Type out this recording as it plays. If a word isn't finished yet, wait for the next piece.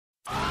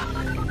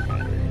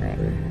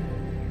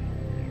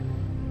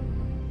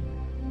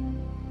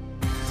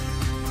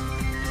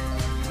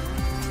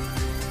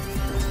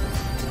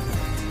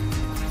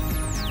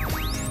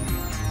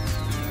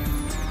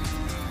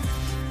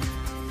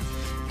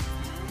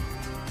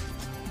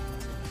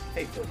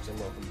Hey folks, and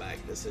welcome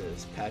back. This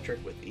is Patrick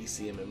with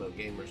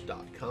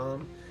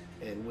ECMMOGamers.com,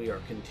 and we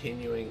are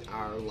continuing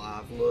our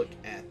live look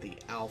at the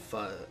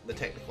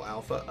technical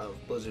alpha of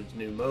Blizzard's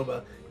new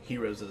MOBA,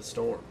 Heroes of the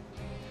Storm.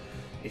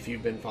 If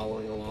you've been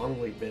following along,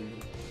 we've been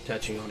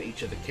touching on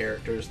each of the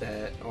characters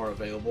that are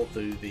available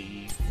through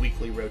the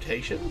weekly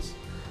rotations.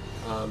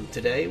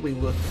 Today we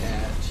will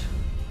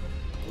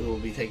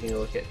be taking a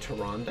look at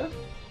Tyrande.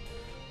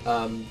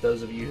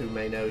 Those of you who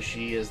may know,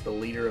 she is the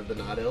leader of the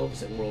Night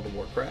Elves in World of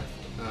Warcraft.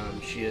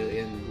 She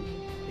in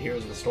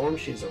Heroes of the Storm,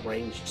 she's a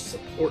ranged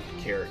support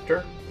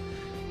character.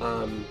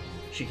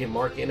 She can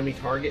mark enemy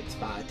targets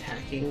by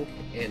attacking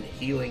and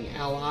healing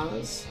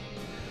allies.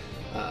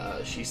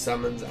 She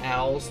summons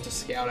owls to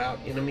scout out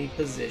enemy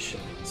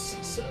positions.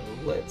 So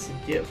let's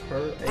give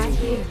her a I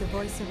hear look. the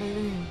voice of a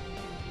loon.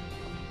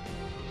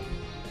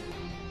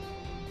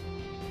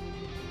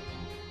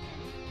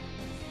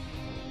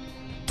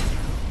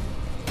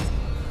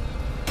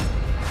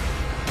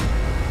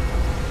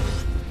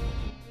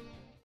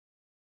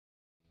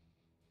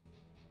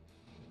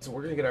 So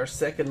we're going to get our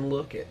second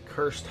look at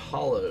Cursed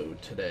Hollow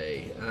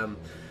today.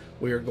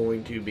 We are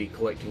going to be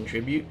collecting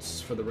tributes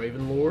for the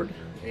Raven Lord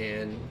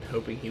and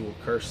hoping he will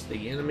curse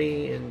the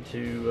enemy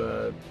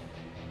into...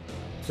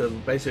 so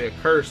basically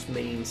a curse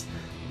means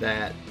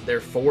that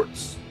their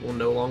forts will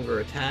no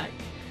longer attack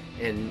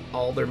and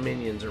all their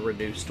minions are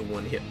reduced to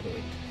 1 hit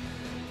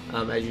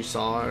point. As you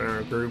saw in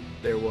our group,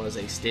 there was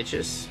a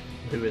Stitches,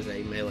 who is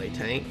a melee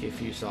tank,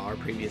 if you saw our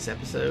previous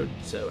episode.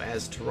 So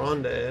as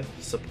Tyrande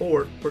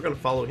support, we're going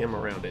to follow him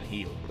around and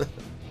heal.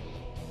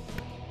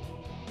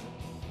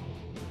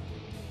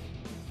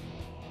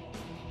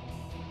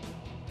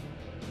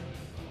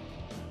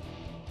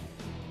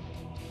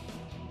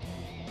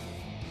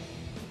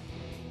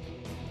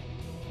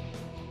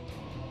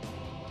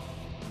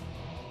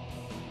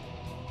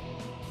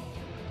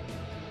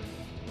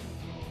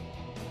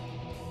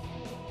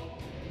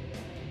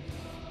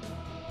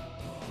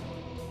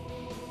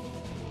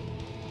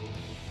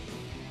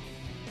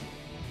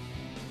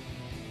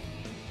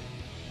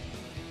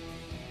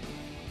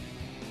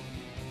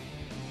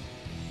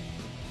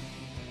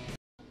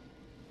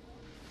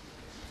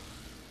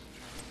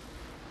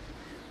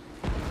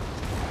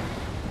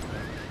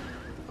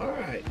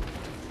 Alright,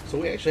 so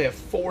we actually have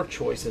 4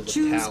 choices of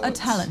Choose talents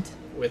a talent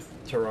with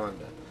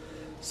Tyrande.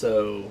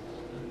 So,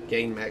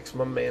 gain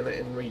maximum mana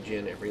and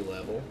regen every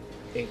level,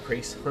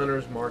 increase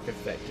Hunter's Mark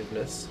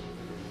effectiveness,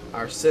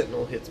 our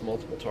Sentinel hits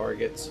multiple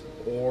targets,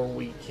 or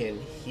we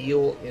can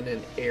heal in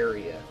an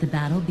area. The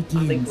battle I think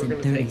begins we're in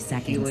going to 30 take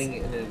seconds. healing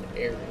in an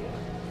area.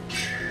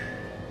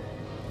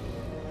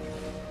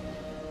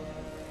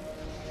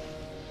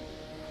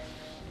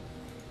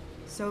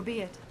 So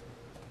be it.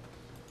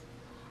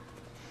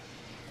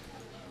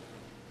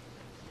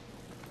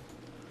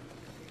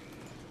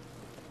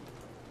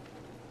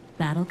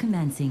 Battle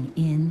commencing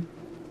in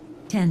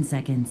 10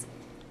 seconds.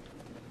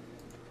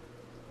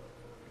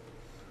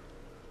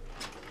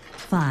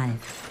 5,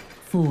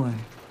 4,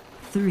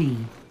 3,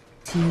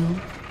 2,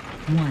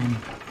 1.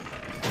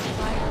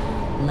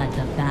 Let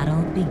the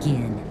battle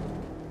begin.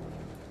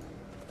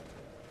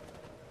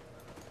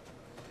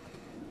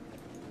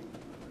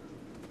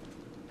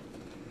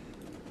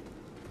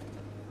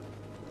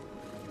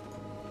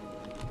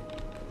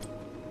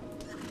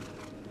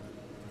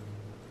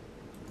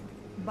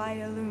 By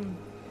a loon.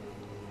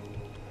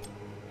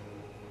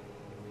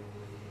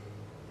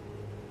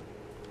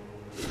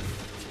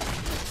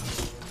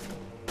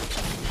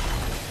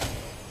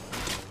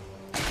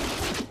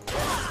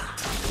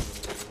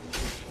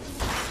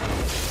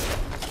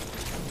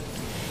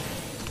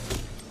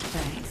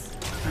 Thanks.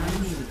 I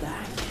needed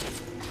that.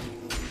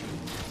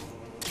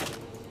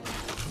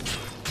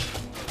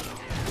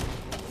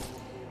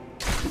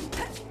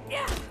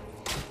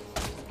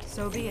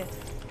 So be it.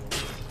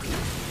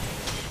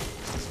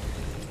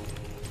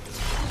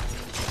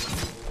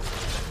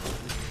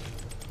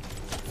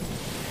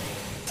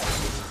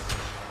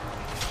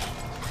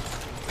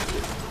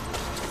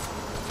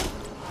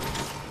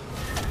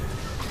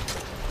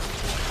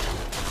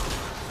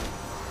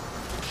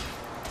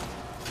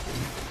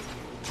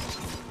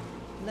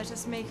 Let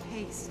us make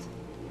haste.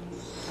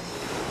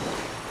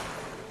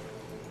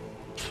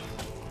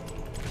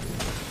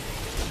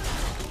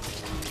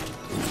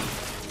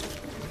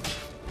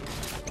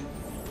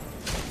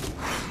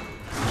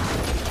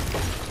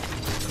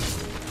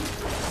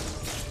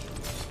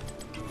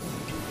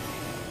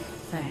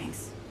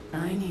 Thanks.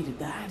 I needed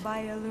that. By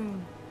a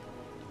loon.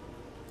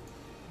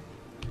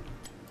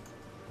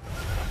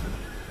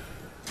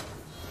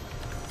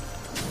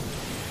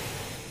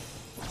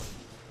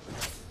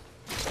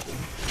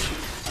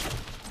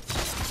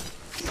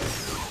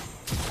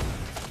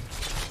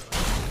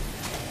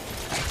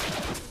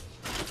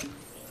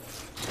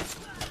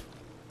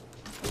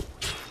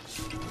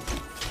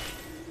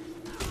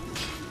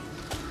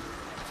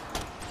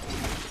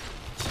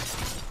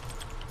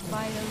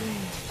 By a loon.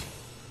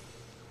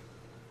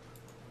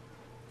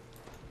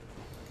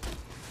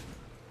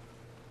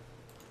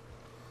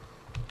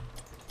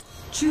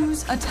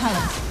 Choose a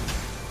talent.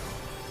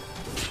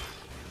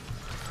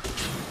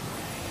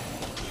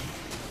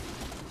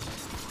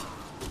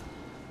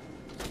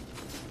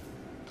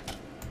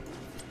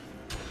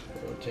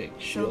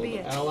 shield be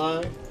it.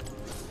 ally.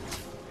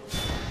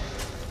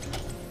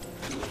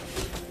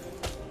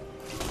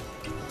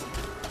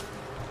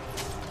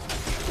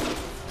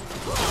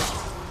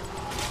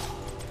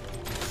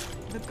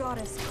 The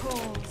goddess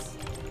calls.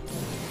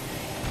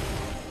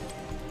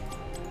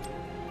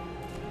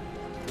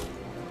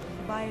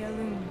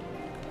 Violin.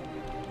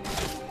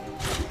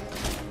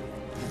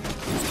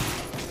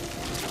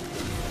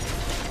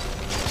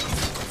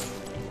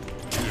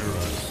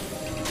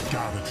 Heroes,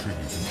 gather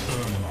trees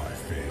and earn my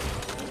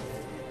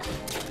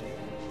favor.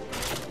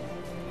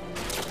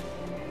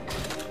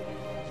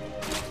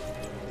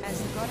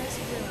 As the goddess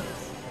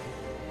wills.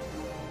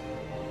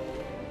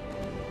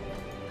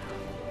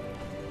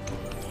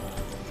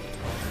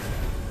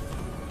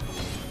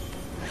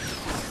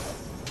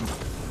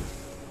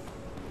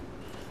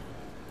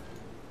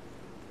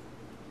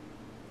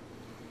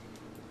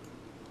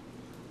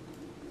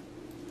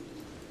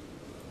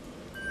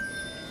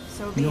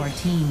 So be Your it.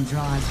 team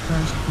draws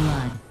first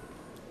blood.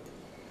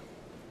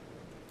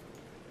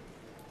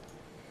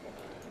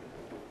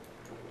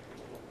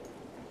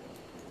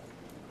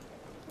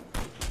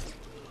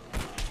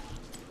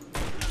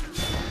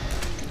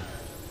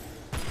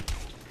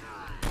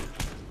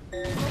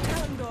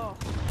 Calendar.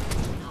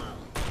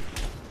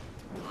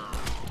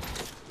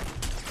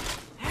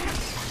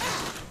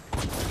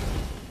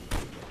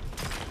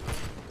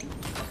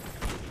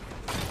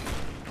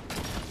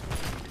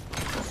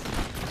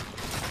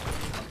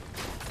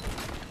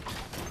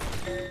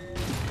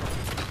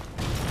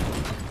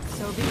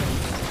 So be it.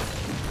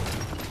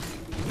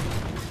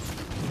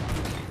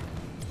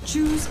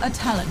 Choose a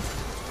talent.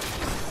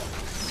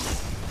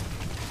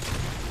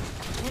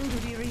 Into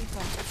the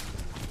reaper.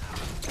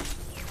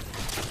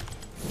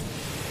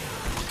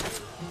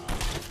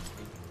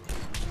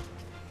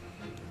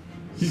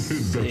 You had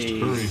best See.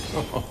 hurry.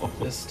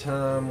 This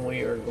time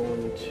we are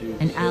going to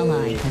An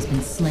ally kill- has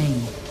been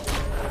slain.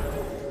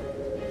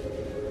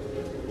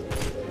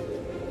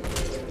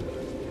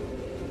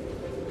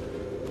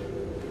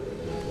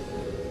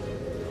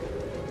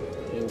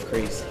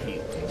 increase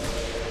healing.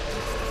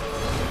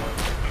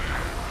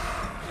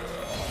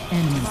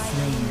 Enemy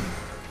slain.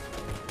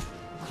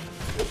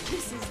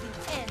 This is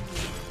the end.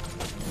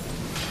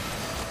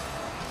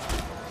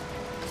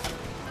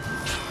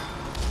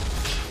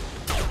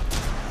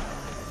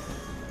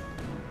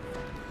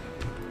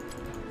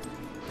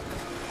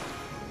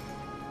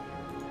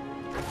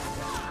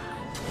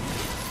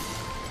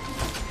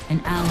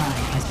 An ally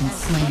has been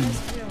As the slain.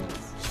 goddess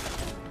wills.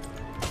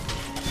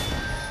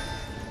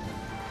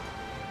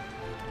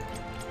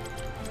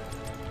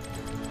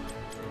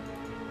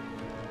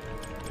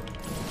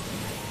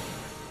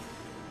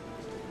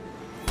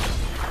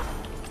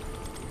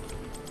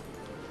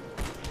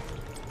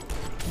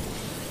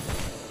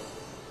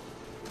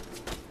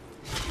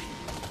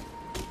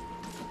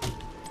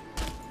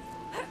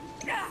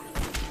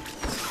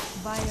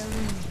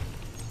 Violin.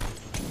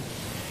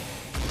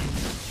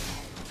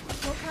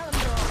 No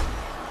calendar.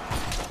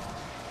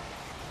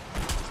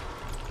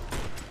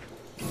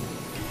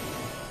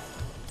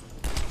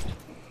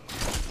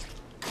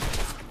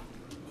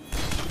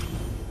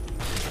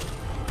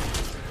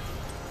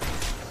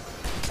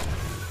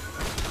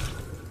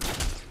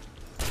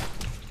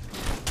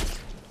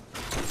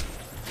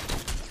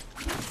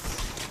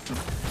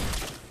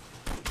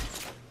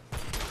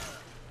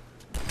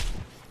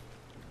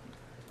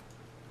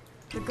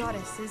 The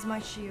goddess is my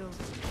shield.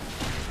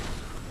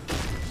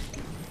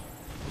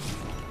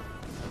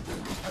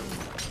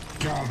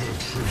 Gather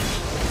trees.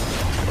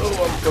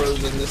 Oh, I'm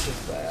frozen. This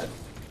is bad.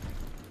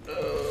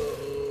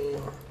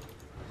 Oh.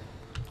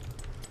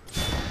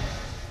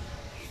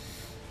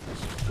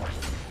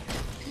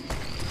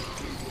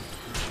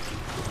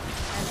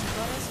 As the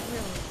goddess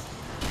wills.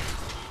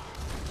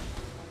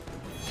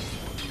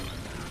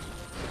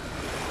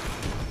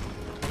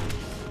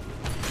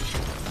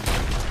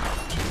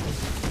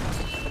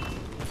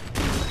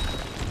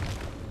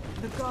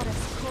 The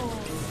goddess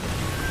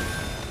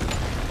calls.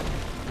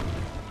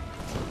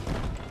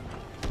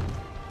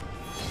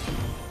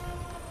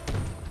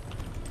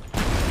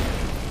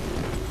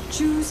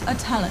 Choose a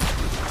talent.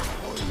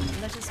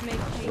 Let us make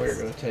We're haste.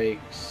 going to take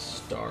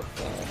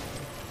Starfall.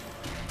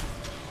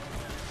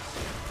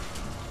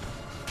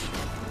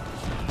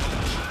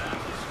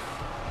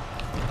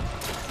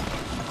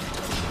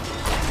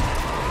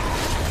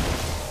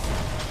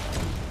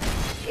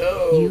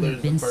 Oh, You there's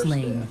have been the first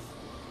slain. death.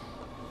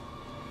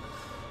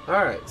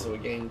 Alright, so we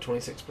gained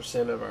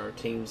 26% of our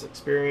team's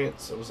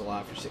experience. I was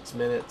alive for 6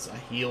 minutes. I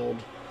healed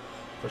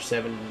for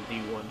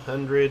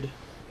 7,100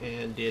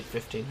 and did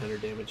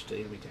 1,500 damage to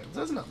enemy towns.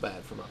 That's not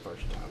bad for my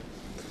first time.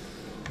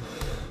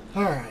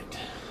 Alright.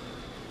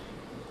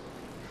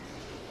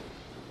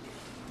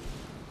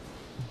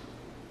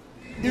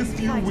 If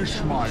you fight wish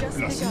has my just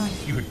blessing,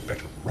 begun. you had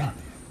better run.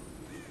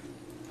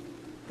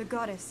 The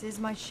goddess is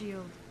my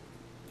shield.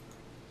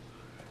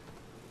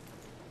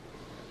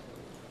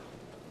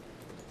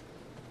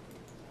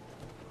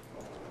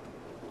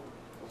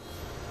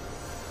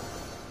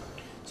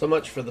 So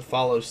much for the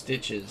follow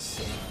stitches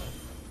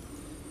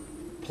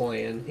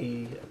plan.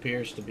 He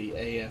appears to be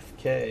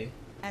AFK.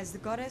 As the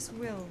goddess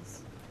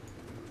wills.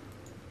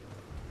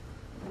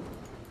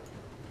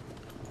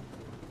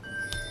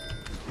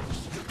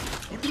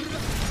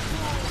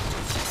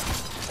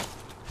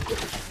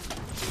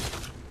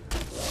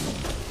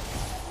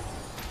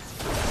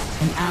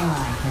 An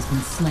ally has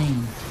been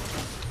slain.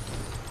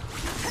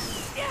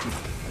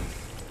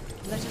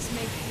 Let us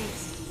make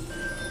haste.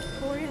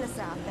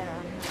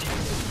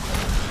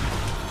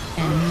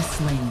 Enemy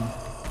slain.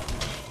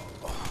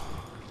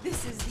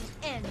 This is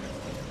the end.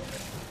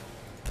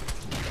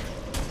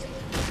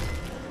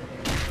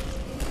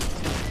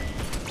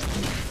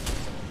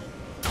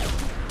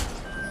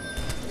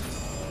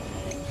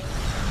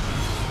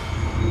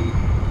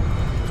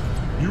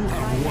 You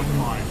have won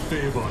my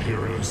favor,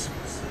 heroes.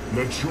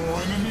 Let your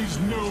enemies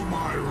know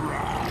my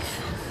wrath.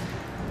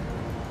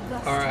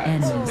 Alright,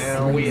 And so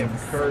now we slain.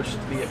 have cursed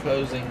the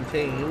opposing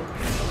team.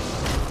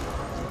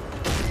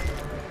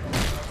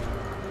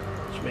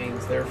 Which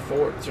means their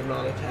forts are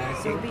not So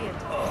attacking. be it.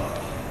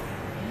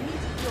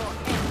 Meet your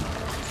end.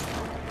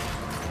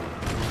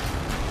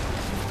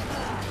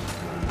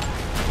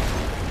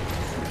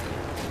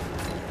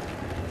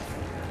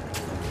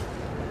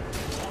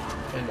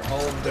 And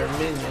all of their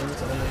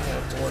minions only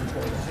have 1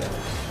 point of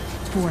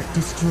health. Fort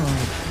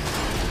destroyed.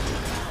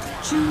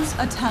 Choose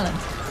a talent.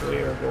 We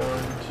are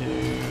going to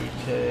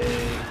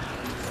take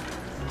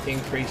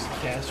increased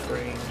cast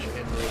range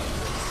and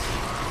radius.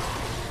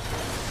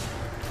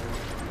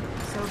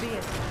 So be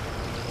it.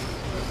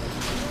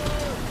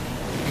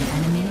 An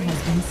enemy has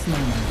been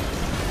slain.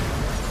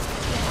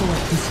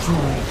 Fort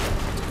destroyed.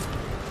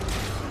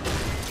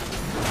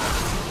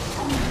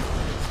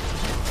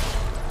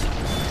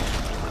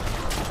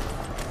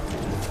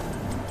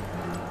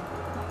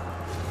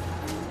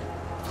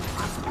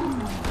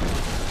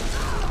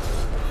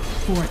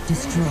 Fort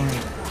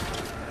destroyed.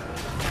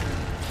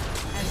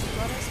 As the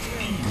goddess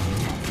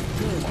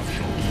wills.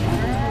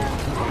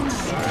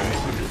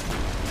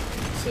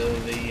 So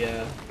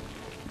the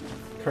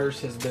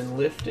curse has been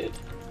lifted.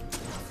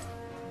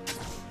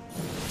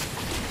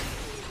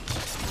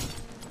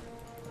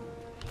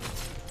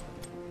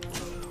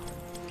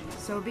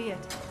 So be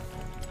it.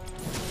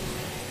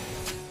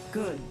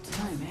 Good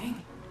timing.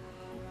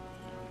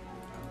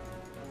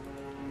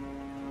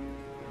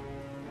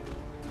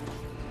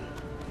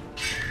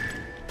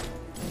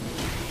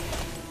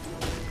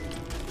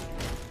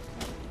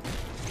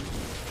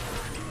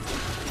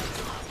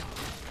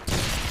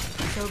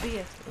 So be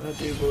it. I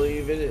do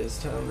believe it is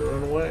time to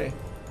run away.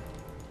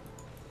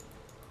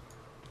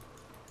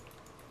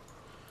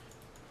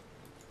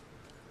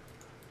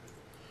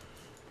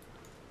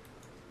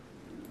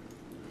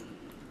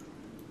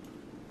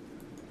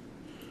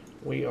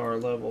 We are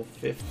level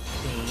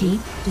 15.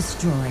 Keep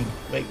destroyed.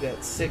 Make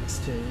that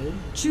 16.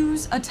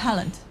 Choose a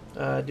talent.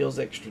 Deals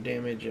extra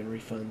damage and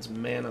refunds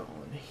mana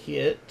on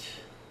hit.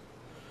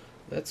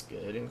 That's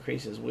good.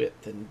 Increases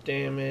width and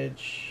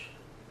damage.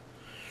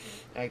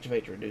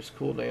 Activate to reduce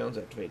cooldowns.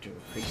 Activate to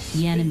increase The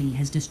speed. enemy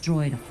has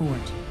destroyed a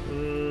fort.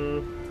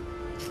 We're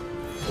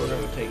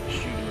going to take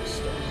shooting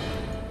star.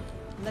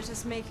 Let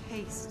us make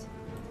haste.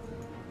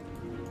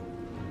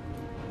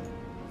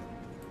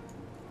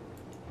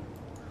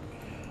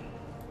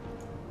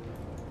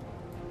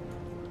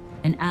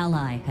 An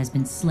ally has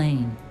been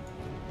slain.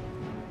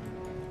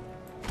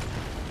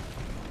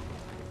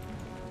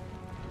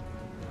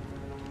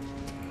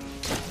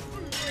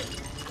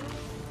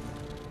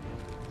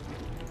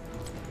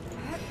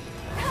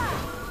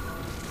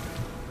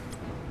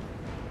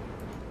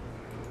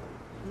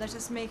 Let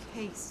us make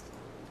haste.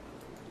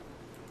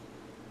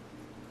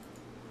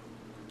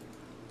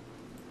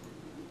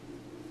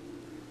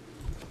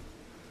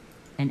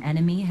 An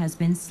enemy has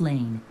been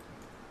slain.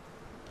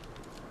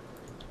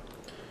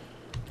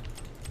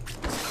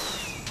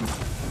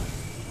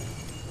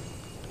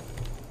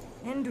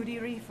 Enduri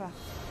Rifa.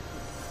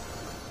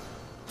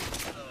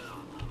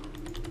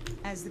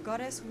 As the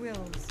goddess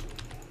wills.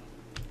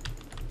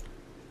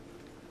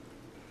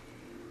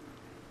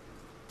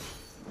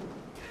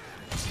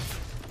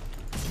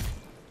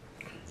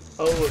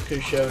 Oh, look who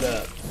showed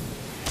up.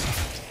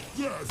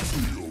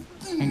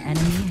 An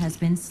enemy has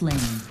been slain.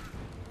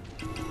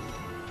 The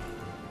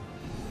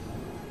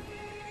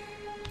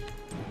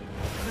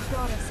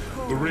goddess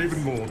calls. The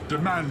Raven Lord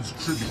demands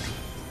tribute.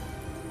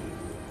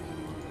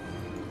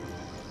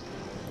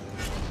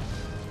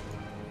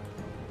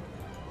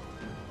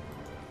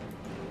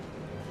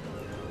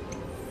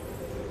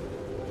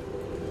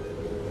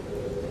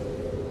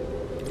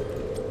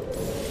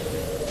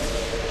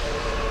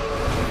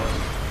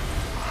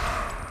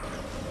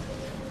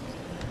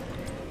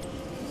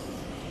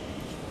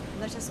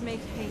 Let us make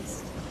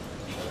haste.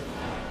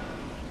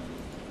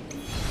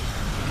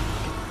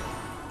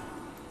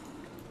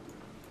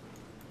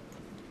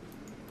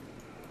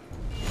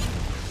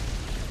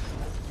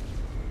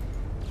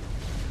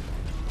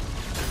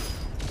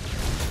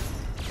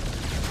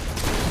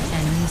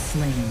 Enemy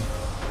slain.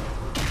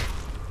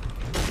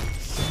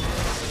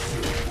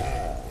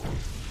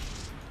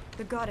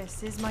 The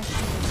goddess is my shield.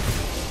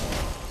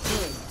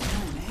 Good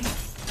timing.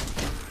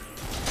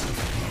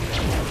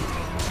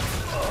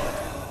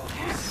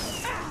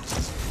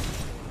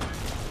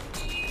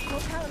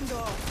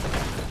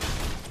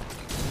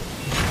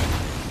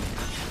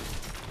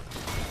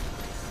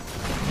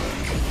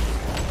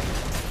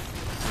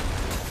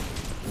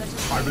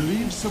 I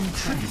believe some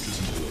tribute is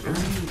in order.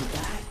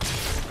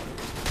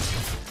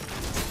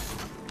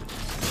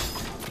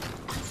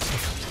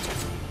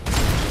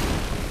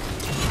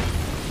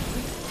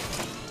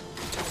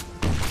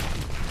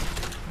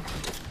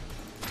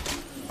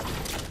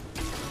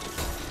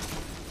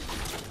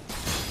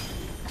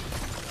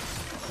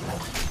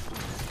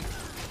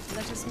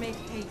 Let us make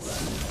haste.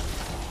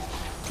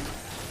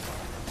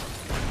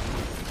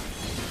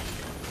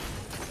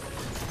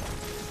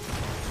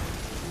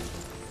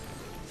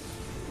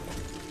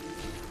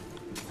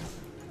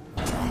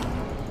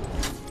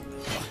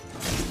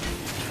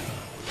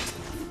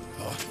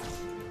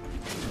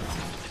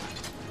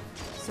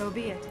 So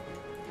be it.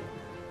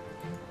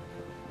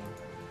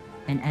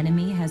 An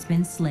enemy has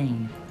been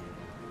slain.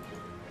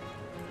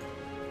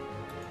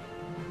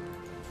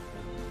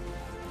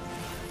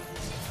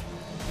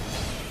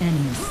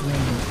 Enemy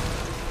slain.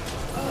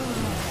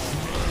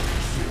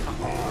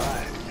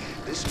 Alright,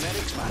 this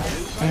medic's my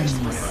new best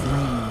Enemy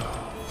friend.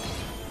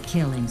 slain.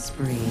 Killing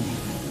spree.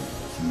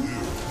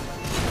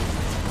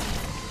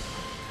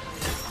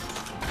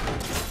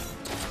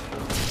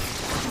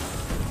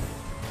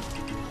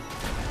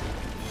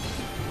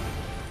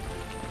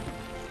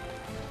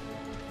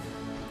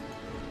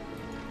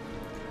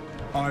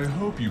 I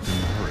hope you can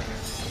hurry.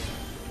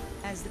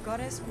 As the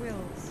goddess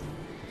wills.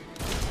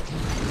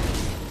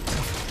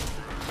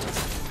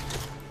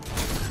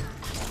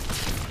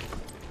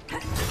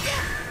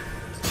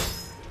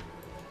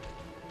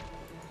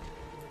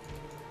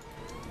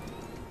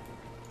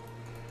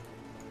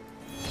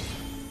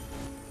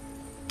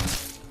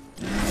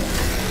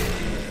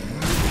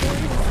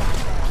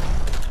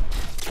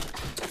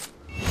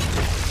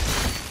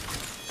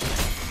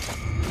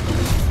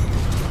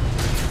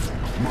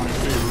 My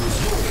favor is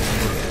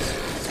yours.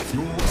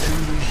 Your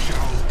enemy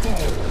shall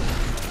fall.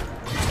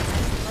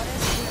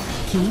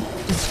 Keep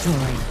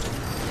destroyed.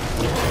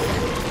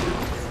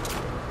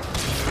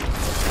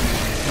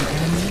 An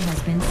enemy has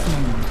been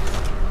slain.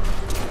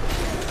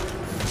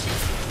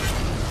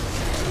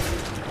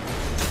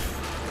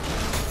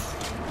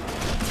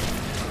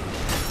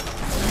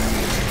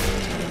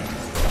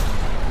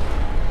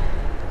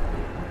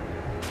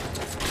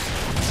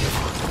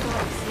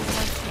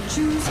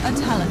 Choose a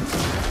talent.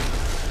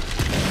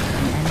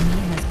 An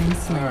enemy has been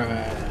slain.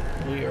 Alright,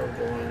 we are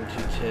going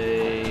to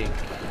take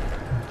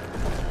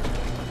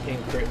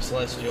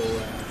Celestial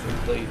Wrath,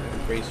 complete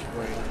increased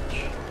range.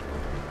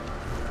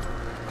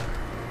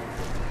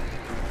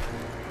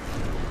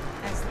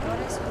 As the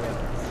goddess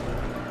wills.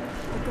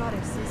 The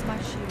goddess is my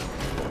shield.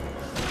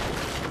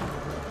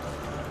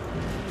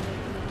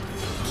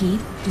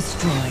 Keep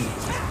destroyed.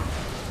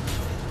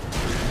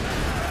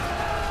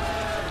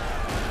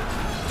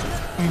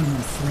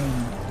 Enemy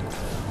slain.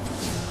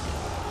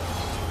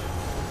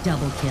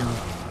 Double kill.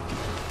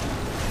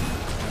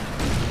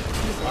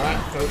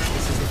 Alright, folks,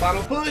 this is the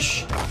final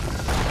push.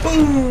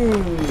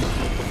 Boom!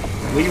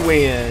 We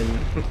win.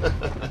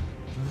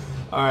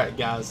 Alright,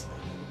 guys.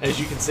 As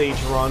you can see,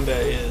 Tyrande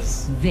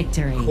is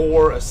Victory.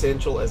 core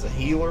essential as a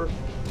healer.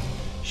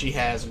 She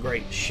has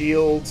great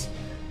shields.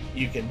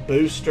 You can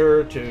boost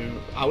her to...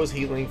 I was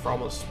healing for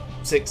almost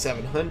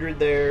 600-700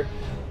 there.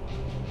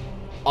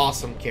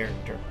 Awesome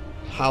character.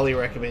 Highly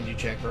recommend you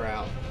check her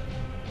out.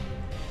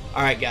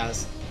 Alright,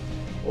 guys.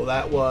 Well,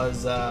 that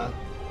was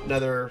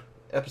another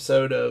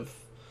episode of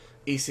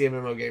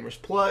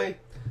ECMMOGamers Play.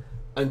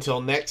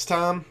 Until next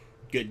time,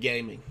 good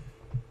gaming.